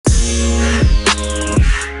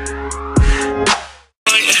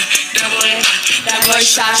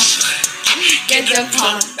Get the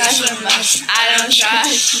pump, that's a must. I don't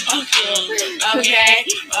trust. Okay.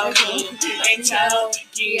 In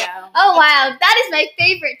Tokyo. Oh wow, that is my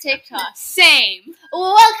favorite TikTok. Same.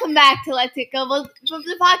 Welcome back to Let's Get Global,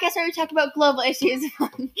 the podcast where we talk about global issues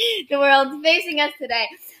the world facing us today.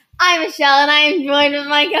 I'm Michelle, and I am joined with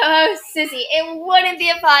my co-host, Sissy. It wouldn't be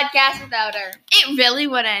a podcast without her. It really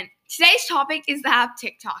wouldn't. Today's topic is the app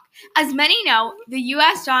TikTok. As many know, the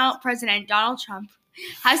U.S. President Donald Trump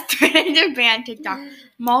has threatened to ban TikTok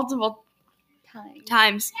multiple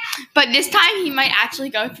times. But this time, he might actually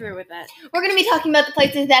go through with it. We're going to be talking about the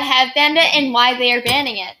places that have banned it and why they are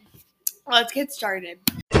banning it. Let's get started.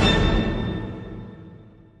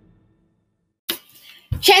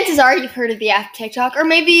 Chances are you've heard of the app TikTok, or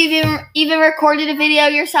maybe you've even recorded a video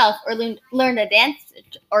yourself or learned a dance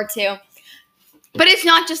or two. But it's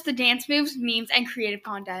not just the dance moves, memes, and creative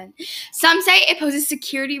content. Some say it poses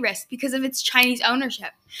security risks because of its Chinese ownership.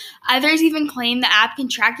 Others even claim the app can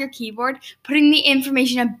track your keyboard, putting the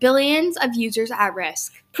information of billions of users at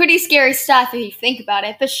risk. Pretty scary stuff if you think about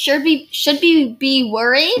it, but should we be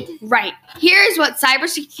worried? Right. Here's what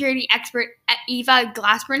cybersecurity expert Eva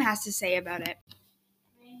Glassburn has to say about it.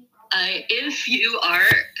 If you are,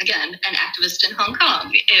 again, an activist in Hong Kong,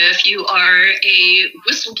 if you are a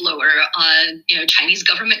whistleblower on Chinese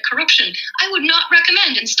government corruption, I would not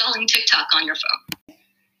recommend installing TikTok on your phone.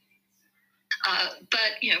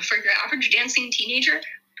 But for your average dancing teenager,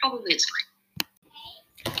 probably it's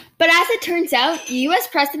fine. But as it turns out, U.S.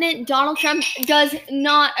 President Donald Trump does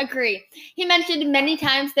not agree. He mentioned many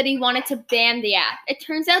times that he wanted to ban the app. It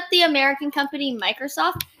turns out the American company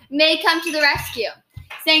Microsoft may come to the rescue,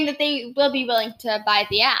 saying that they will be willing to buy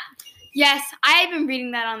the app. Yes, I have been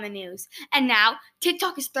reading that on the news. And now,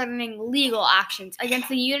 TikTok is threatening legal actions against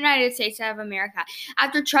the United States of America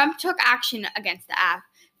after Trump took action against the app.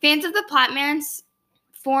 Fans of the platform's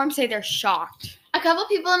forum say they're shocked. A couple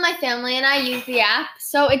people in my family and I use the app,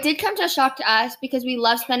 so it did come to a shock to us because we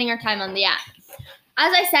love spending our time on the app.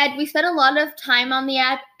 As I said, we spend a lot of time on the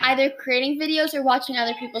app, either creating videos or watching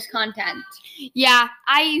other people's content. Yeah,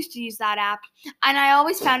 I used to use that app, and I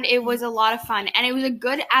always found it was a lot of fun, and it was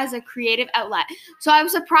good as a creative outlet. So I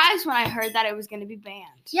was surprised when I heard that it was going to be banned.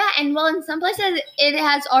 Yeah, and well, in some places, it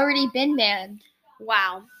has already been banned.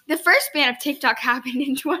 Wow. The first ban of TikTok happened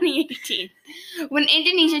in 2018, when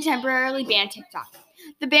Indonesia temporarily banned TikTok.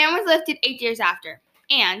 The ban was lifted 8 years after,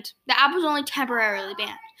 and the app was only temporarily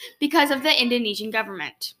banned because of the Indonesian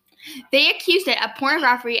government. They accused it of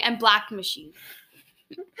pornography and blackmailing.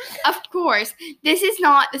 Of course, this is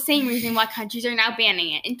not the same reason why countries are now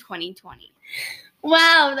banning it in 2020.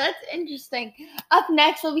 Wow, that's interesting. Up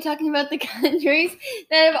next, we'll be talking about the countries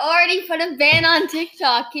that have already put a ban on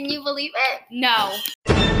TikTok. Can you believe it? No.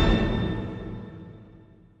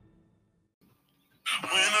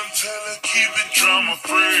 When I tell her keep it drama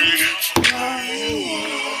free.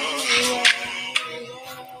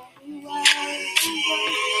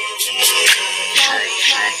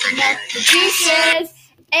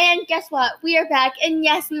 And guess what? We are back. And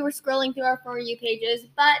yes, we were scrolling through our For You pages,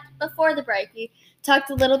 but before the break, we talked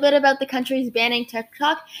a little bit about the countries banning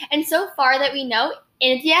TikTok. And so far that we know,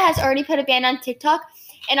 India has already put a ban on TikTok,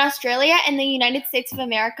 and Australia and the United States of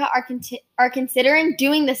America are considering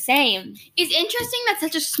doing the same. It's interesting that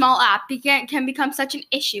such a small app can become such an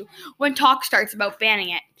issue when talk starts about banning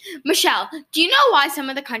it. Michelle, do you know why some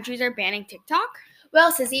of the countries are banning TikTok?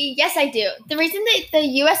 Well, Sissy, yes, I do. The reason that the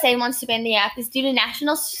USA wants to ban the app is due to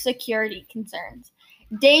national security concerns.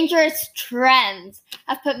 Dangerous trends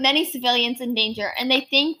have put many civilians in danger, and they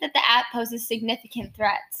think that the app poses significant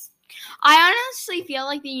threats. I honestly feel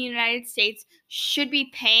like the United States should be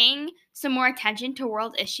paying some more attention to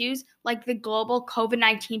world issues like the global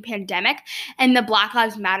COVID-19 pandemic and the Black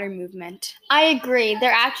Lives Matter movement. I agree.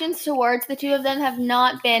 Their actions towards the two of them have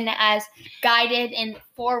not been as guided and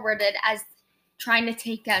forwarded as trying to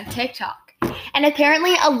take down TikTok. And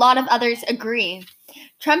apparently a lot of others agree.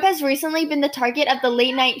 Trump has recently been the target of the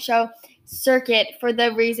late night show circuit for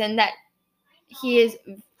that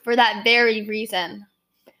very reason.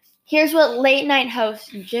 Here's what late night host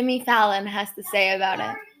Jimmy Fallon has to say about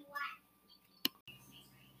it.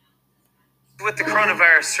 With the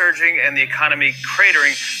coronavirus surging and the economy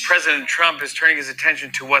cratering, President Trump is turning his attention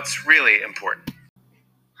to what's really important.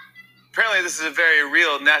 Apparently, this is a very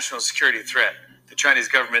real national security threat. The Chinese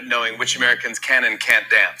government knowing which Americans can and can't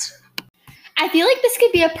dance. I feel like this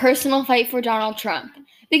could be a personal fight for Donald Trump,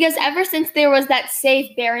 because ever since there was that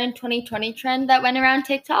Save Barron 2020 trend that went around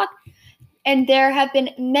TikTok, and there have been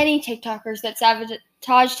many TikTokers that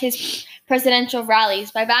sabotaged his presidential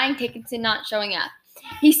rallies by buying tickets and not showing up.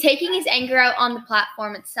 He's taking his anger out on the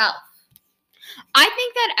platform itself. I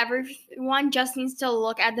think that everyone just needs to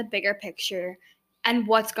look at the bigger picture and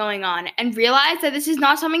what's going on and realize that this is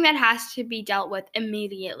not something that has to be dealt with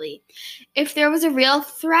immediately. If there was a real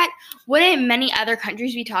threat, wouldn't many other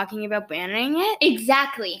countries be talking about banning it?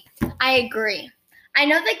 Exactly. I agree. I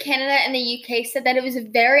know that Canada and the UK said that it was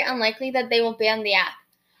very unlikely that they will ban the app.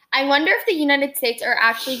 I wonder if the United States are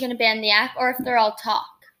actually going to ban the app or if they're all talk.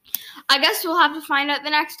 I guess we'll have to find out the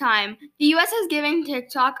next time. The US has given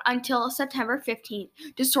TikTok until September 15th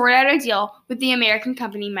to sort out a deal with the American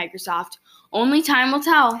company Microsoft. Only time will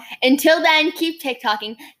tell. Until then, keep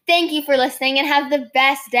TikToking. Thank you for listening and have the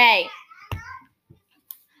best day.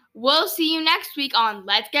 We'll see you next week on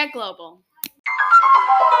Let's Get Global.